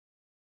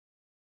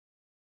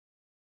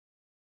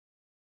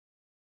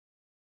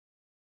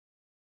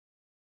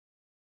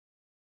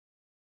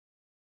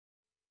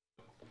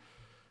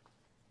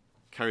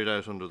carried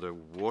out under the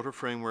Water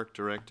Framework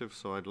Directive.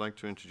 So I'd like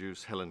to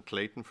introduce Helen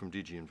Clayton from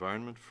DG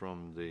Environment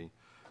from the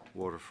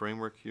Water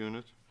Framework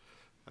Unit.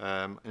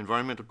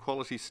 Environmental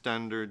quality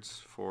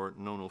standards for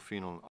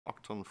nonylphenol and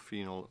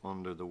octalphenol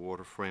under the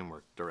Water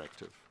Framework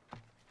Directive.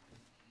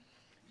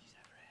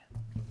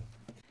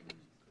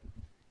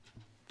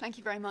 Thank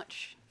you very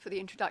much for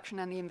the introduction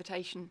and the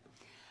invitation.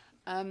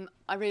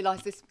 I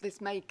realise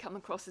this may come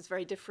across as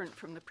very different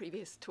from the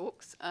previous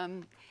talks.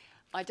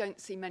 I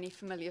don't see many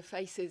familiar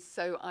faces,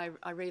 so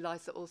I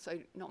realise that also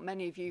not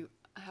many of you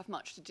have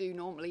much to do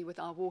normally with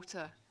our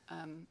water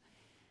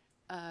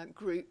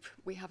group.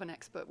 We have an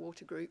expert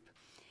water group.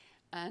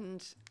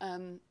 And,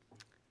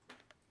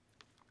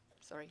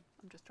 sorry,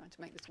 I'm just trying to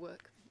make this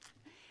work.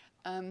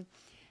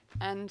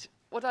 And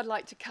what I'd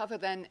like to cover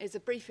then is a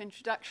brief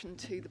introduction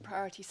to the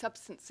priority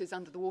substances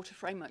under the Water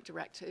Framework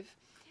Directive,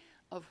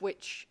 of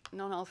which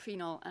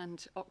nonylphenol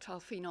and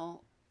octalphenol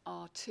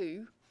are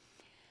two.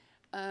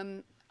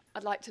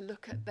 I'd like to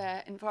look at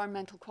their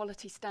environmental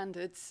quality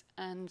standards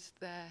and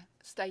their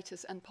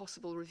status and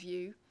possible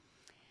review.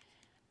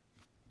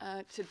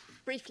 To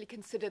briefly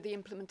consider the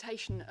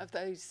implementation of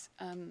those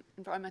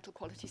environmental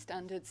quality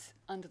standards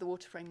under the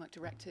Water Framework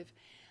Directive,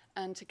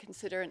 and to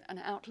consider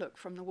an outlook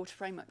from the Water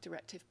Framework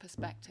Directive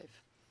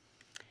perspective.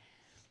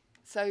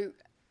 So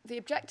the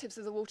objectives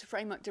of the Water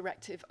Framework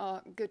Directive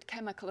are good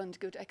chemical and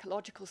good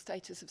ecological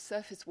status of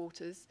surface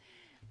waters,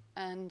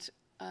 and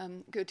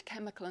good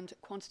chemical and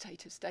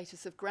quantitative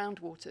status of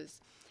groundwaters.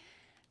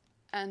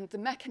 And the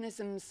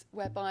mechanisms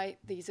whereby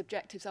these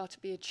objectives are to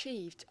be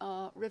achieved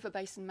are river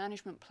basin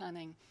management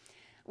planning,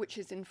 which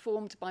is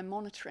informed by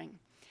monitoring.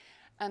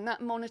 And that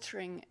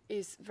monitoring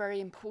is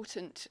very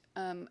important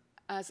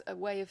as a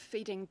way of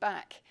feeding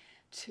back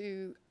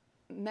to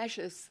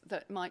measures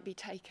that might be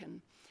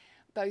taken,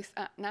 both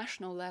at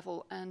national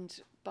level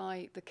and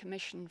by the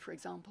Commission, for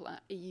example,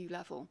 at EU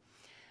level.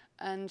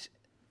 And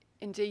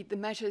indeed, the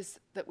measures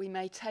that we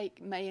may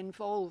take may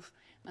involve,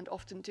 and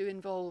often do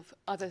involve,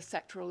 other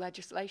sectoral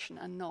legislation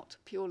and not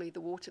purely the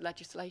water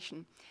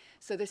legislation.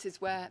 So this is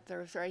where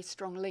there are very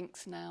strong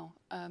links now,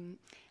 and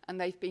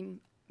they've been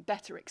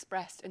better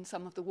expressed in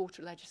some of the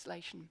water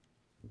legislation.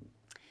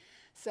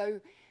 So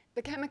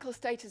the chemical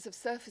status of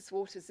surface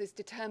waters is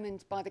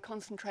determined by the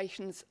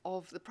concentrations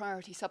of the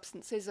priority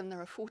substances, and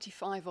there are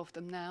 45 of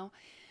them now,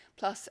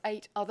 plus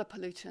 8 other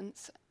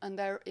pollutants, and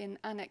they're in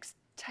Annex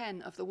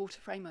 10 of the Water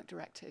Framework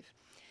Directive.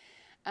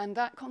 And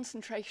that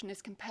concentration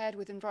is compared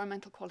with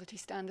environmental quality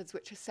standards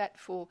which are set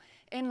for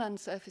inland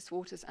surface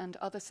waters and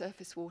other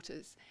surface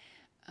waters.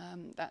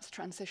 That's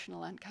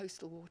transitional and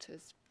coastal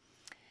waters.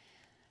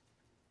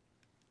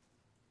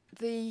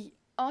 The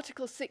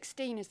Article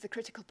 16 is the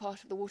critical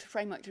part of the Water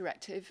Framework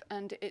Directive,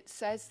 and it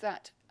says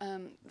that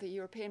the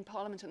European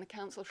Parliament and the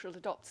Council shall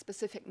adopt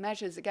specific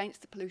measures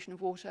against the pollution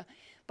of water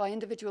by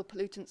individual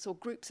pollutants or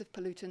groups of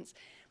pollutants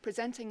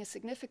presenting a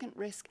significant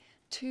risk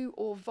to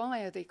or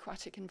via the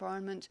aquatic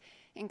environment,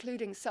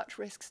 including such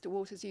risks to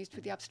waters used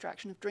for the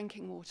abstraction of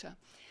drinking water.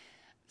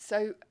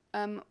 So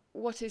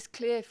what is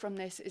clear from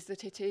this is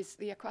that it is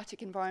the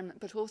aquatic environment,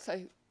 but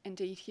also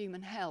indeed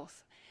human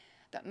health,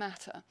 that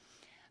matter.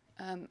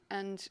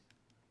 And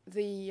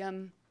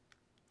the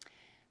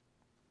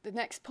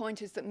next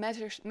point is that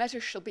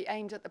measures shall be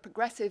aimed at the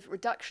progressive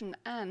reduction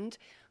and,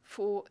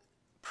 for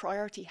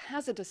priority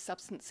hazardous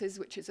substances,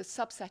 which is a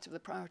subset of the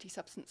priority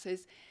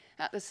substances,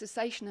 at the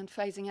cessation and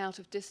phasing out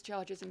of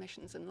discharges,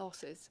 emissions and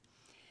losses.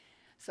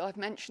 So I've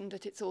mentioned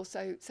that it's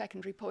also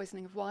secondary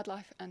poisoning of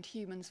wildlife and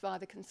humans via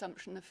the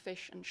consumption of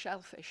fish and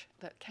shellfish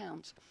that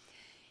count.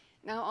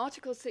 Now,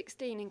 Article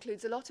 16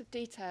 includes a lot of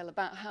detail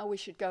about how we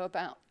should go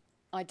about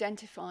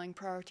identifying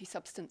priority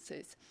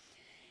substances.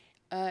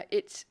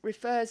 It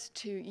refers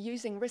to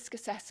using risk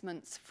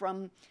assessments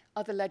from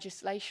other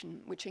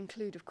legislation, which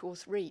include, of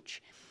course,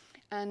 REACH.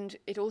 And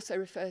it also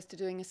refers to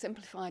doing a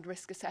simplified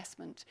risk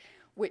assessment,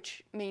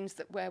 which means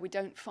that where we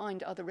don't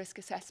find other risk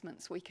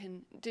assessments, we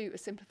can do a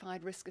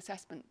simplified risk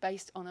assessment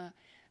based on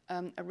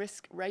a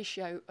risk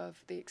ratio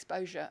of the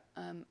exposure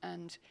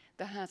and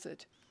the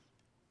hazard.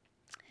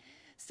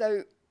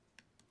 So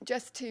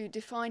just to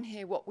define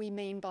here what we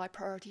mean by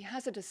priority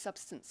hazardous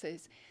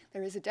substances,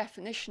 there is a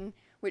definition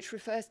which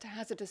refers to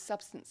hazardous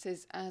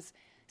substances as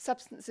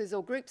substances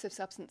or groups of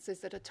substances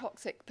that are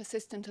toxic,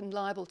 persistent and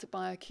liable to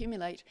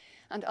bioaccumulate,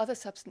 and other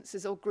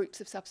substances or groups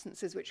of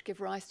substances which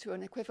give rise to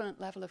an equivalent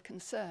level of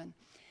concern.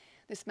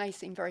 This may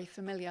seem very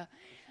familiar.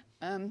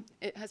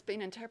 It has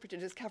been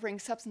interpreted as covering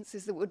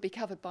substances that would be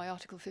covered by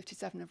Article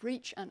 57 of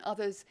REACH and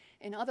others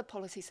in other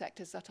policy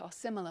sectors that are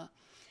similar.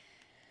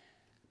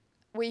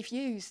 We've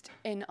used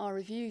in our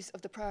reviews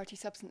of the priority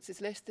substances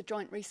list the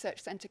Joint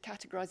Research Centre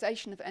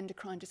categorisation of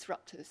endocrine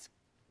disruptors.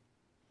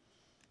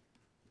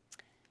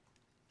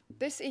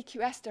 This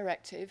EQS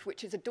directive,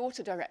 which is a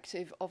daughter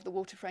directive of the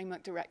Water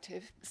Framework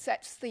Directive,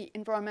 sets the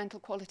environmental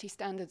quality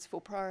standards for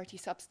priority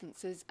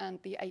substances and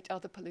the 8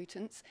 other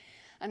pollutants,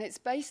 and it's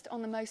based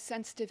on the most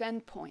sensitive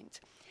endpoint.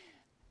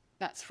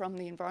 That's from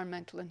the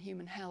environmental and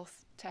human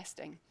health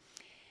testing.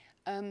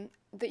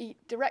 The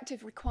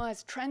directive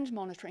requires trend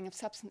monitoring of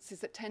substances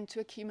that tend to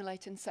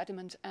accumulate in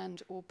sediment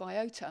and or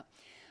biota.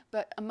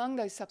 But among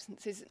those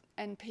substances,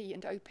 NP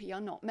and OP are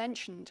not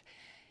mentioned,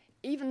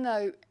 even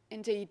though,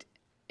 indeed,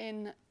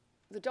 in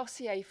the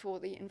dossier for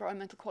the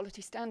environmental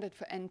quality standard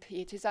for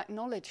NP, it is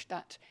acknowledged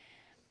that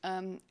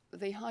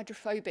the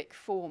hydrophobic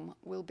form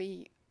will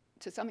be,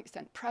 to some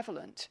extent,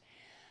 prevalent.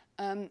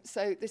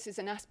 So this is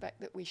an aspect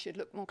that we should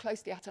look more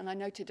closely at, and I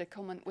noted a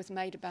comment was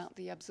made about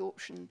the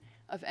absorption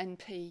of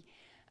NP,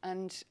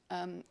 and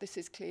this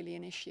is clearly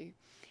an issue.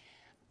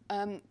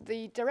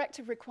 The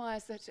directive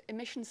requires that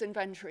emissions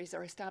inventories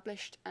are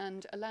established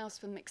and allows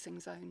for mixing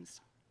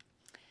zones.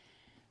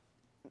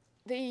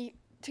 The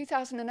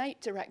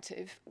 2008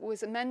 directive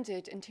was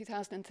amended in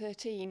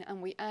 2013,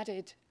 and we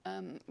added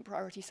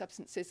priority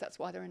substances. That's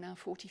why there are now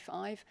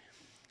 45.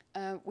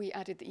 We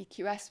added the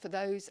EQS for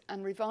those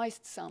and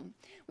revised some.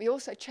 We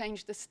also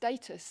changed the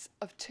status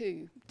of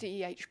two,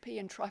 DEHP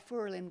and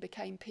trifurylin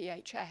became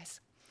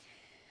PHS.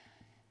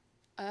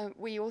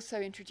 We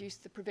also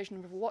introduced the provision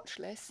of a watch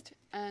list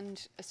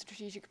and a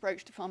strategic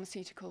approach to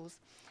pharmaceuticals.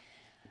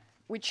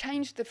 We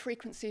changed the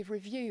frequency of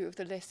review of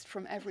the list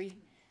from every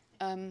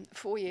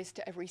 4 years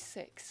to every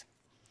 6.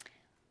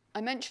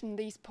 I mentioned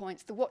these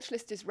points. The watch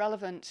list is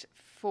relevant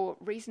for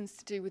reasons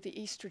to do with the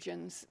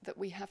estrogens that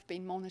we have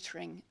been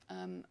monitoring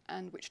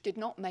and which did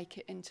not make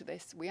it into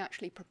this. We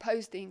actually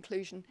proposed the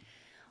inclusion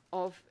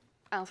of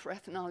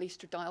alpha-ethanol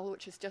estradiol,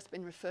 which has just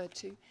been referred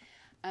to,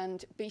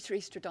 and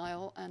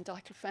beta-estradiol and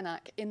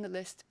diclofenac in the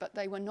list, but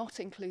they were not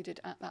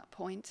included at that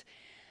point.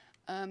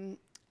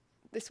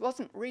 This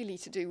wasn't really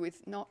to do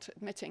with not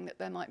admitting that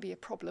there might be a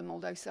problem,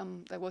 although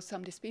there was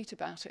some dispute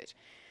about it.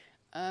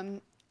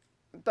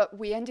 But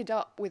we ended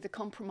up with the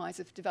compromise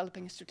of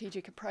developing a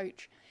strategic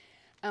approach,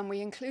 and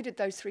we included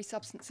those 3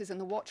 substances in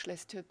the watch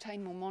list to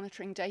obtain more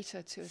monitoring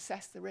data to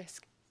assess the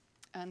risk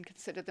and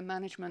consider the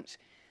management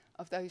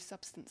of those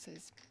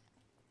substances.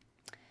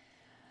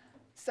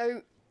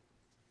 So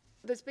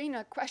there's been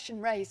a question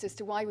raised as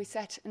to why we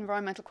set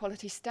environmental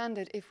quality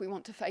standard if we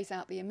want to phase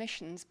out the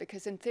emissions,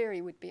 because in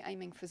theory we'd be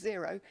aiming for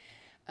 0.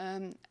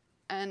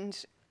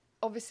 And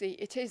obviously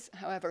it is,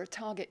 however, a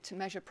target to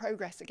measure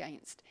progress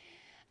against.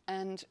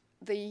 And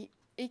the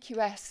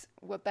EQS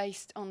were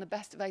based on the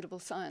best available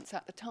science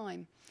at the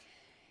time.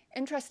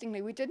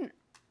 Interestingly, we didn't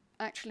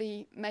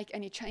actually make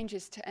any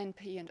changes to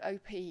NP and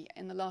OP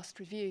in the last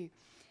review,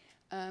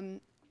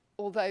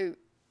 although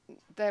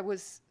there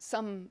was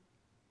some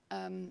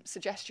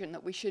suggestion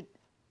that we should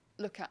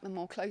look at them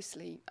more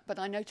closely. But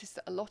I noticed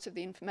that a lot of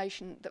the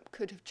information that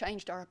could have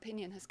changed our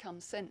opinion has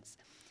come since.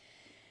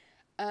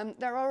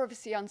 There are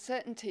obviously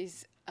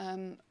uncertainties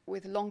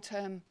with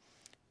long-term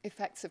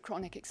effects of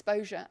chronic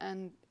exposure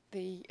and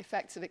the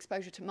effects of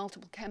exposure to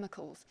multiple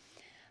chemicals.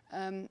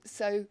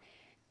 So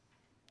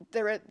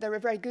there are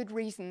very good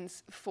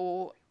reasons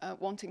for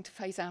wanting to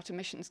phase out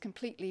emissions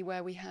completely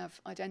where we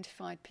have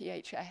identified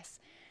PHS.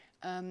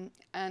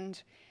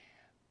 And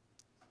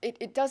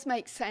it does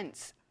make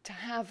sense to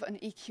have an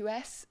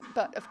EQS,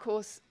 but of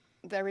course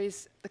there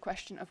is the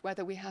question of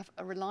whether we have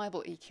a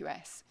reliable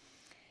EQS.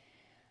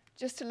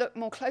 Just to look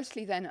more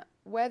closely then at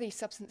where these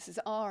substances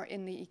are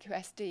in the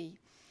EQSD,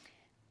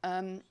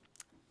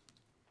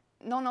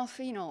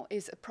 Nonylphenol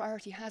is a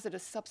priority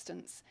hazardous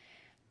substance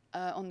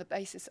on the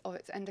basis of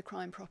its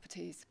endocrine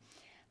properties.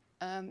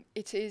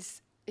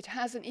 It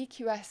has an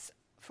EQS,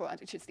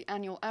 which is the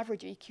annual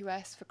average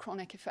EQS for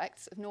chronic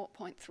effects of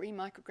 0.3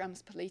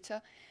 micrograms per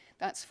litre.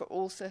 That's for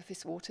all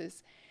surface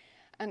waters.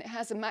 And it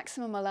has a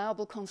maximum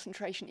allowable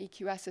concentration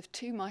EQS of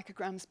 2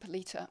 micrograms per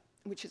litre,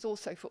 which is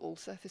also for all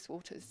surface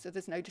waters. So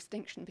there's no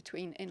distinction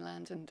between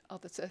inland and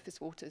other surface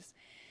waters.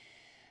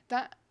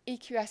 That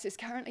EQS is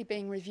currently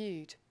being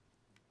reviewed.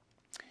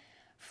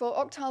 For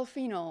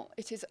octalphenol,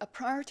 it is a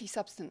priority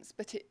substance,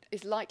 but it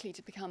is likely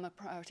to become a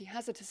priority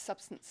hazardous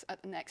substance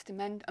at the next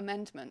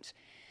amendment,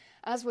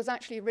 as was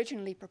actually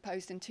originally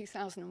proposed in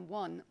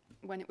 2001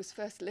 when it was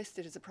first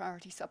listed as a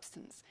priority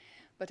substance.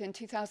 But in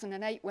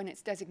 2008, when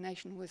its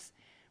designation was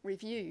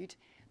reviewed,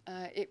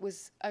 it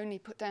was only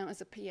put down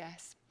as a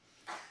PS.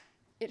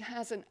 It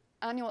has an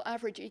annual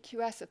average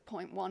EQS of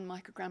 0.1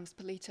 micrograms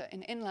per litre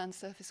in inland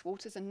surface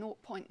waters and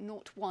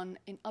 0.01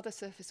 in other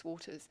surface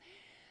waters.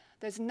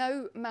 There's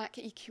no MAC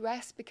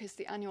EQS because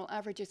the annual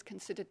average is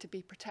considered to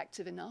be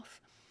protective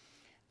enough,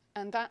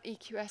 and that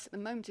EQS at the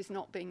moment is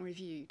not being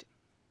reviewed.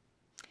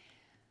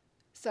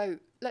 So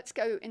let's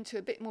go into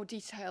a bit more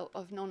detail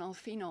of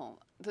nonylphenol.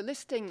 The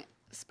listing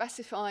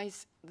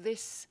specifies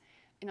this,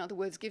 in other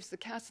words, gives the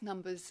CAS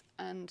numbers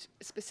and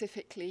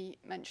specifically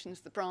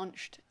mentions the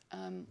branched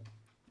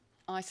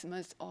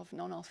isomers of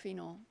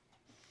nonylphenol.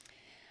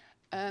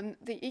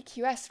 The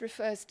EQS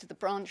refers to the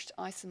branched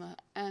isomer,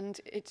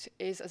 and it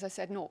is, as I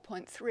said,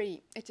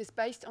 0.3. It is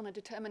based on a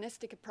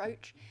deterministic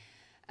approach,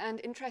 and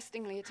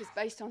interestingly, it is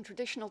based on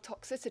traditional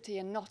toxicity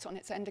and not on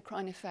its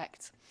endocrine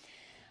effects.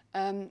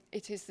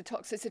 It is the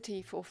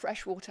toxicity for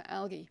freshwater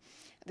algae,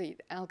 the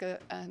alga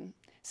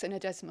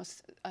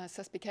Synodesmus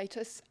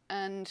suspicatus,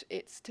 and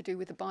it's to do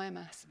with the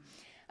biomass.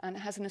 and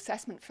has an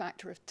assessment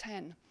factor of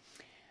 10.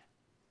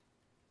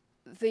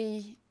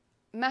 The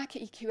MAC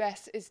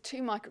EQS is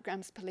 2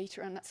 micrograms per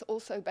litre, and that's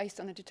also based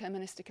on a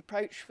deterministic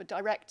approach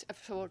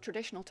for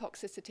traditional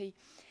toxicity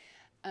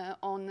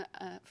on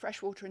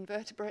freshwater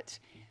invertebrate,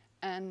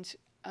 and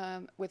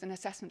with an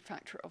assessment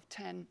factor of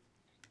 10.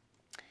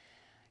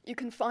 You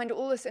can find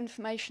all this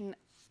information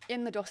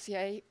in the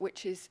dossier,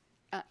 which is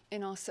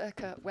in our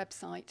CIRCA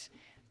website,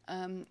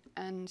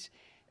 and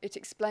it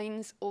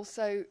explains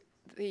also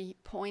the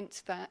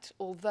point that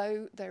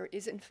although there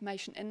is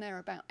information in there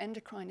about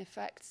endocrine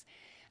effects,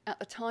 at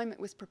the time it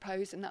was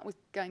proposed, and that was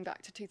going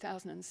back to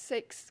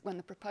 2006 when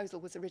the proposal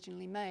was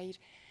originally made,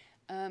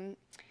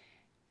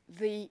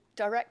 the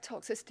direct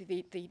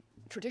toxicity, the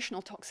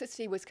traditional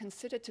toxicity, was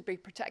considered to be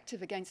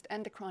protective against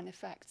endocrine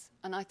effects.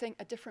 And I think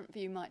a different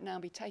view might now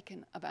be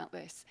taken about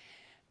this,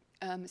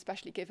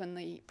 especially given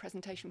the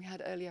presentation we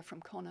had earlier from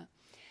Connor.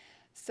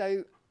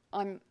 So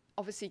I'm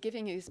obviously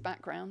giving you this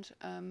background,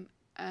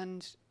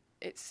 and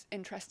it's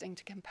interesting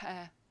to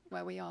compare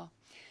where we are.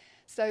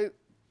 So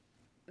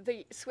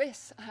the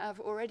Swiss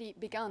have already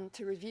begun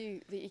to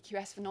review the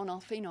EQS for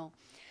nonylphenol,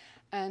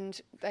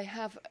 and they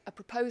have a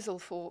proposal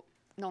for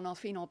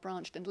nonylphenol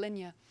branched and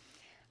linear.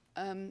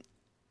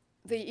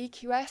 The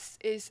EQS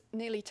is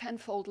nearly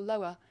tenfold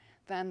lower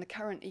than the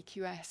current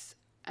EQS,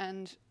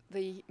 and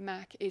the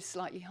MAC is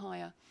slightly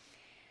higher.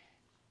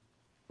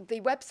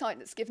 The website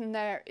that's given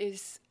there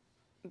is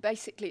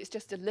basically, it's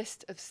just a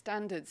list of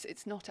standards.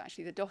 It's not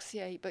actually the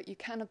dossier, but you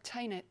can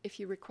obtain it if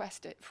you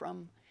request it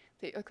from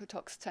the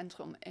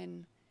Ökotoxzentrum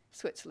in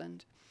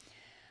Switzerland.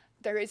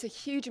 There is a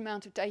huge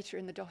amount of data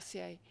in the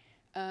dossier,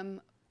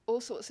 all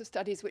sorts of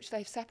studies which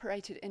they've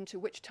separated into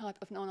which type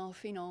of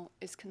nonylphenol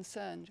is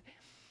concerned.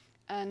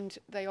 And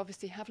they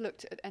obviously have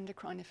looked at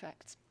endocrine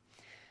effects.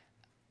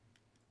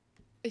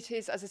 It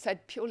is, as I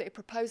said, purely a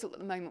proposal at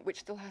the moment, which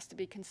still has to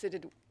be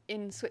considered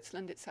in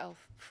Switzerland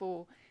itself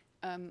for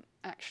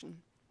action.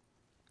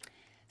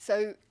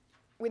 So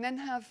we then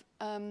have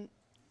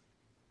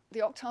the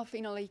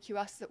Octalphenol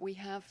EQS that we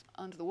have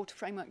under the Water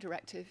Framework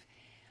Directive.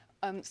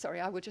 Sorry,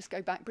 I will just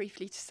go back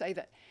briefly to say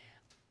that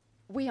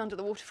we, under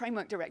the Water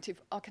Framework Directive,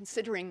 are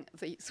considering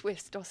the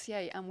Swiss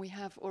dossier, and we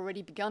have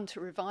already begun to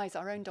revise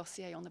our own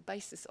dossier on the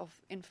basis of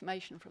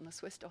information from the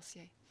Swiss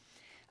dossier.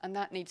 And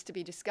that needs to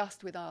be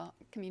discussed with our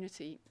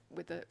community,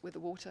 with the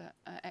water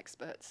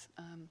experts.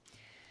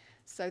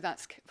 So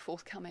that's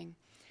forthcoming.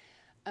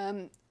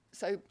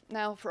 So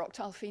now for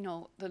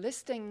octalphenol, the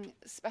listing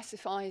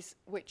specifies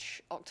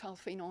which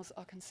octalphenols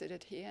are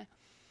considered here.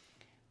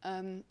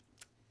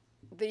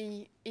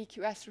 The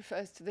EQS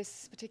refers to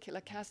this particular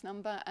CAS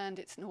number, and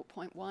it's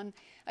 0.1.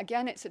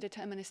 Again, it's a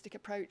deterministic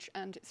approach,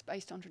 and it's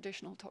based on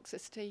traditional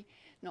toxicity,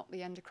 not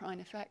the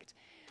endocrine effect.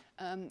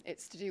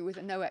 It's to do with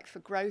a NOEC for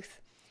growth,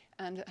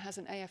 and it has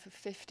an AF of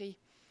 50.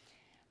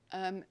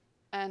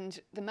 And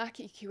the MAC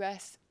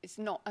EQS is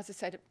not, as I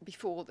said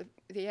before,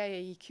 the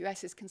AA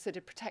EQS is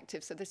considered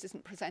protective, so this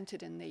isn't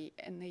presented in the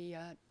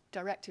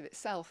directive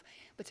itself.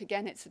 But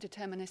again, it's a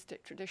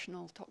deterministic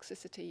traditional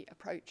toxicity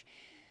approach.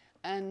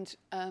 And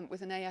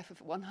with an AF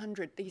of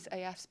 100, these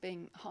AFs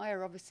being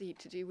higher, obviously,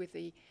 to do with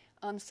the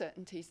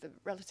uncertainties, the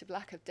relative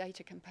lack of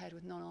data compared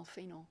with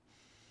nonylphenol.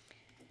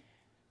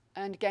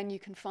 And again, you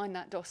can find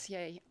that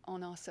dossier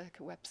on our CIRCA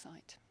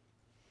website.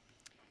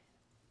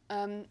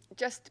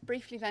 Just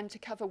briefly then to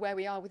cover where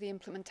we are with the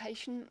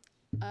implementation.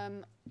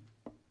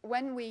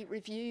 When we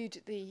reviewed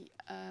the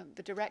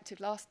directive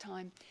last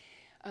time,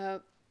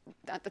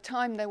 at the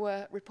time there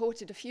were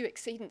reported a few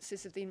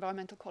exceedances of the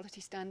environmental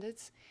quality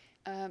standards,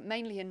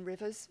 mainly in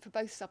rivers for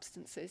both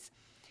substances.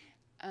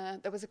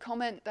 There was a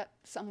comment that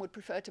some would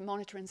prefer to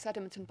monitor in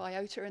sediment and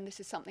biota, and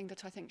this is something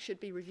that I think should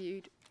be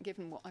reviewed,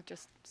 given what I've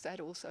just said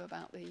also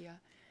about the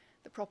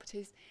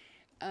properties.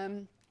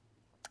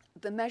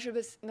 The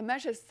measures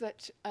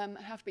that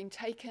have been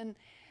taken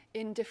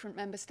in different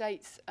member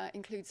states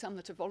include some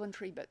that are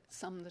voluntary, but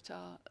some that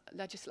are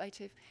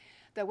legislative.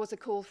 There was a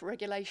call for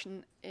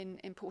regulation in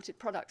imported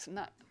products, and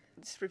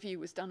this review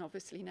was done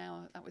obviously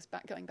now. That was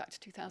going back to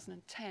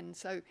 2010.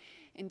 So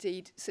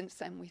indeed, since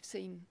then, we've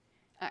seen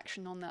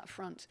action on that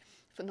front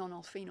for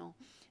nonylphenol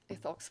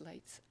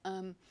ethoxylates.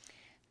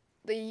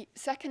 The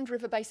second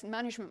river basin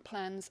management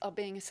plans are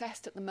being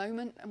assessed at the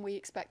moment, and we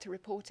expect a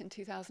report in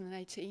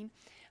 2018.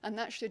 And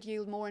that should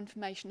yield more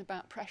information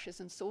about pressures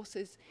and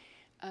sources,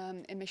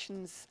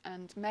 emissions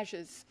and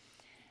measures.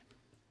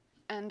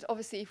 And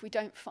obviously, if we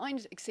don't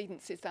find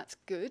exceedances, that's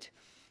good.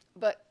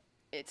 But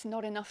it's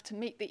not enough to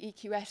meet the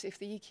EQS if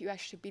the EQS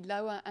should be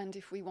lower and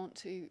if we want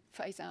to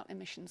phase out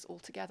emissions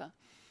altogether.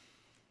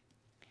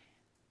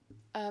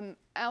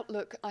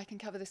 Outlook, I can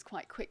cover this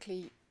quite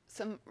quickly.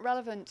 Some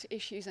relevant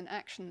issues and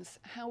actions,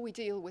 how we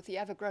deal with the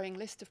ever-growing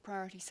list of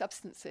priority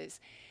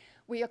substances.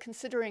 We are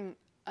considering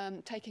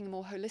taking a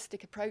more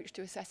holistic approach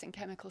to assessing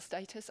chemical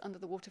status under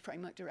the Water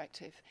Framework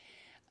Directive.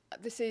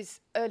 This is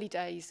early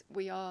days.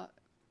 We are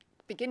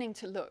beginning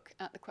to look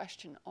at the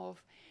question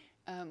of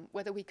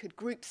whether we could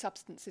group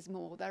substances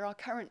more. There are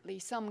currently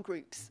some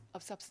groups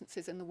of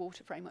substances in the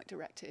Water Framework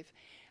Directive,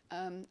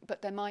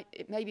 but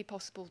it may be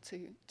possible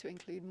to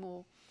include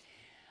more.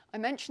 I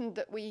mentioned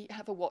that we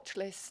have a watch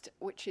list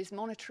which is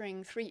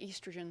monitoring 3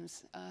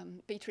 estrogens,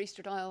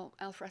 beta-estradiol,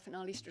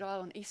 alpha-ethinyl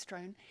estradiol, and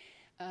estrone,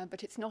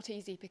 but it's not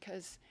easy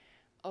because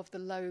of the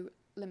low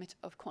limit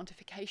of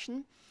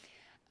quantification.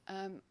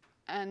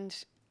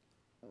 And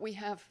we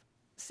have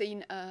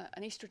seen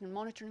an estrogen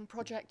monitoring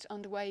project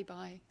underway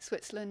by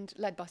Switzerland,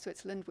 led by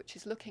Switzerland, which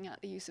is looking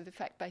at the use of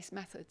effect-based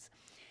methods.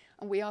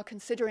 And we are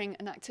considering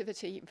an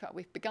activity, in fact,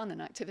 we've begun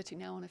an activity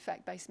now on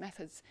effect-based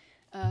methods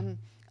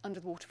under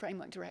the Water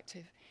Framework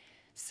Directive.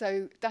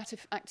 So that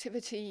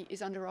activity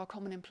is under our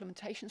common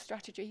implementation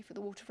strategy for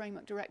the Water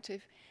Framework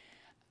Directive.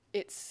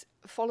 It's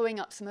following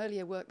up some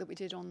earlier work that we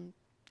did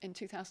in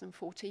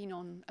 2014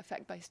 on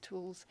effect-based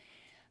tools,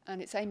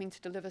 and it's aiming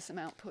to deliver some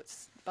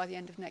outputs by the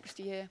end of next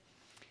year.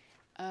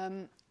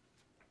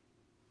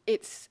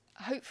 It's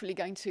hopefully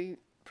going to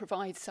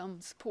provide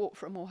some support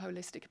for a more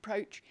holistic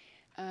approach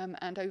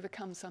and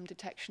overcome some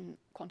detection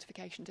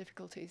quantification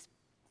difficulties.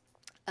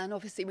 And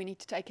obviously we need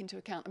to take into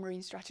account the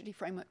Marine Strategy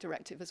Framework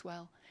Directive as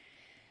well.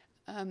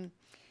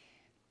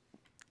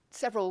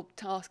 Several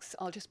tasks,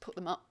 I'll just put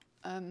them up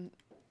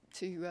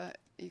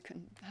you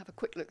can have a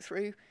quick look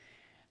through.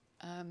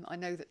 I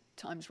know that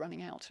time's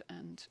running out,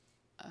 and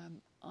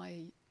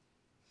I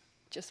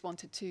just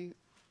wanted to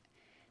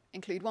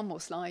include one more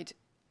slide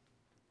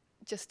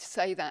just to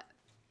say that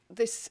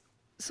this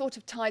sort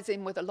of ties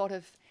in with a lot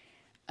of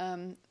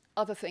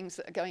other things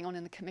that are going on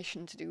in the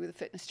Commission to do with the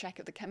fitness check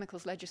of the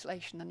chemicals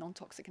legislation, the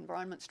non-toxic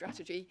environment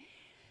strategy,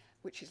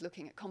 which is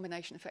looking at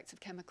combination effects of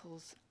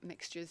chemicals,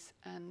 mixtures,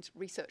 and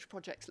research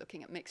projects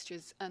looking at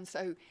mixtures. And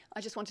so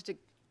I just wanted to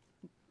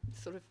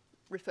sort of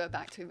refer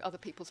back to other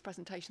people's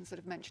presentations that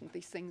have mentioned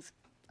these things,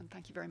 and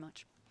thank you very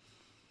much.